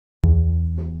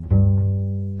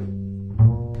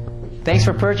Thanks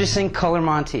for purchasing Color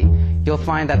Monte. You'll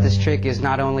find that this trick is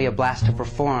not only a blast to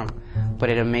perform, but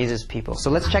it amazes people.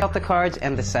 So let's check out the cards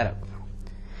and the setup.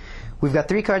 We've got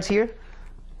 3 cards here.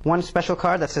 One special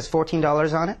card that says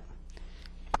 $14 on it,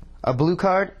 a blue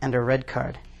card, and a red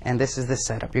card. And this is the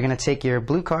setup. You're going to take your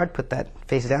blue card, put that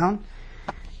face down,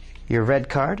 your red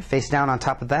card face down on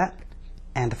top of that,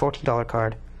 and the $14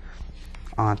 card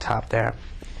on top there.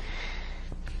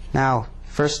 Now,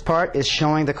 first part is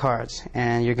showing the cards,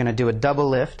 and you're going to do a double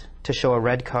lift to show a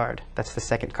red card. That's the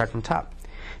second card from top.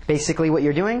 Basically what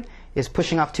you're doing is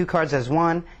pushing off 2 cards as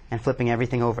one and flipping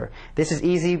everything over. This is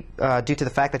easy due to the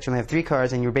fact that you only have 3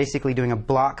 cards, and you're basically doing a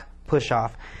block push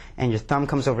off, and your thumb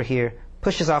comes over here,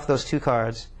 pushes off those 2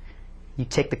 cards. You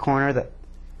take the corner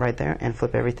right there and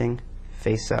flip everything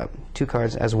face up. 2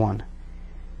 cards as one.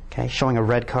 Okay, showing a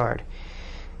red card.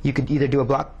 You could either do a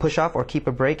block push off or keep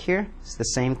a break here. It's the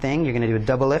same thing. You're going to do a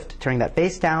double lift, turning that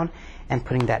face down and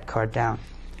putting that card down.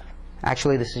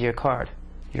 Actually, this is your card,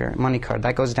 your money card.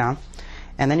 That goes down.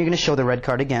 And then you're going to show the red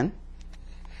card again,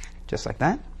 just like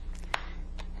that.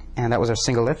 And that was our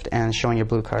single lift, and showing your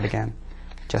blue card again,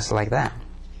 just like that.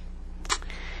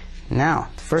 Now,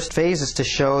 the first phase is to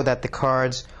show that the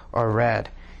cards are red.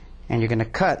 And you're going to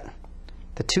cut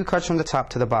the 2 cards from the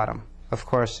top to the bottom. Of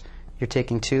course, you're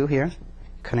taking 2 here,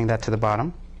 cutting that to the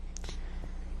bottom.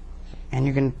 And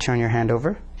you're going to turn your hand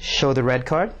over, show the red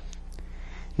card.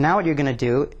 Now what you're going to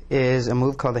do is a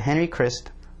move called the Henry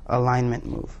Christ alignment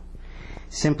move.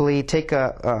 Simply take your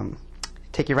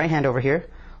right hand over here,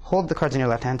 hold the cards in your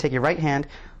left hand, take your right hand,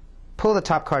 pull the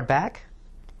top card back.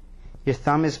 Your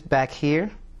thumb is back here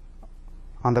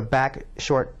on the back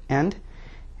short end,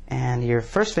 and your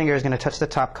first finger is going to touch the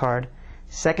top card,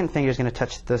 second finger is going to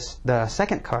touch the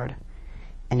second card,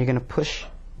 and you're going to push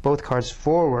both cards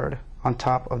forward on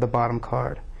top of the bottom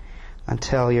card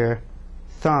until your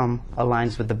thumb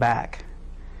aligns with the back.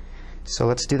 So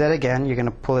let's do that again. You're going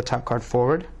to pull the top card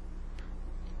forward,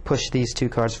 push these 2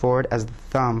 cards forward as the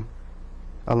thumb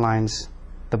aligns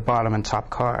the bottom and top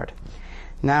card.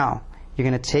 Now you're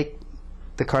going to take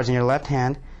the cards in your left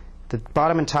hand. The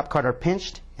bottom and top card are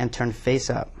pinched and turned face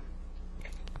up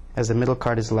as the middle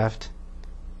card is left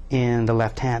in the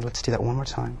left hand. Let's do that one more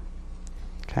time.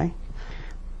 Okay?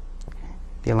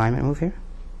 The alignment move here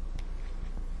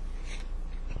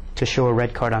to show a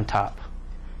red card on top.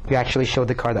 You actually showed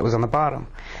the card that was on the bottom.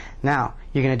 Now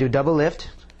you're going to do double lift,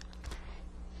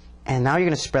 and now you're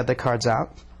going to spread the cards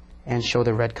out and show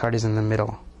the red card is in the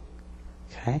middle.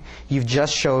 Okay? You've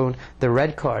just shown the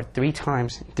red card 3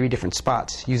 times in 3 different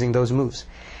spots using those moves.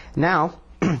 Now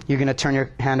you're going to turn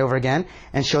your hand over again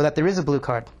and show that there is a blue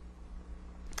card.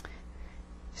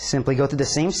 Simply go through the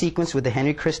same sequence with the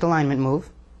Henry Christ alignment move,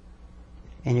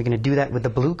 and you're going to do that with the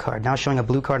blue card, now showing a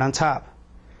blue card on top.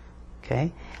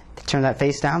 Okay? Turn that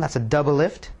face down. That's a double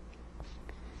lift.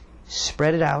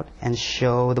 Spread it out and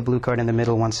show the blue card in the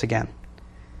middle once again.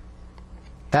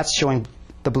 That's showing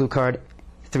the blue card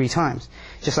 3 times,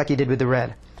 just like you did with the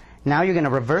red. Now you're going to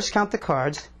reverse count the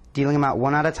cards, dealing them out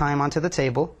one at a time onto the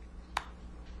table.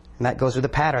 And that goes with the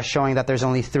pattern, showing that there's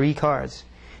only 3 cards.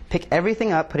 Pick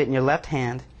everything up, put it in your left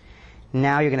hand.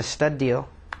 Now you're going to stud deal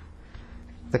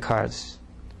the cards.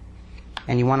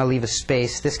 And you want to leave a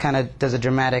space. This kind of does a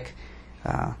dramatic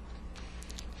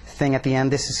thing at the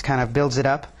end. This is kind of builds it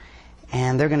up.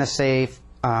 And they're going to say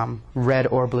red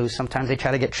or blue. Sometimes they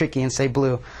try to get tricky and say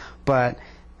blue. But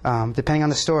depending on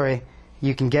the story,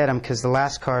 you can get them because the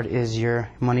last card is your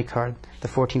money card, the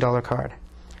 $14 card.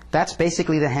 That's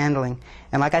basically the handling.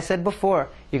 And like I said before,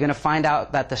 you're going to find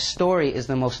out that the story is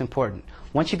the most important.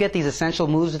 Once you get these essential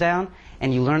moves down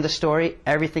and you learn the story,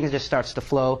 everything just starts to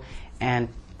flow, and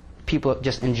people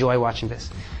just enjoy watching this.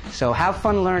 So have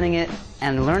fun learning it,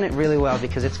 and learn it really well,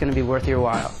 because it's going to be worth your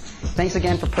while. Thanks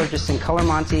again for purchasing Color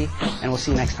Monte, and we'll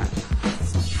see you next time.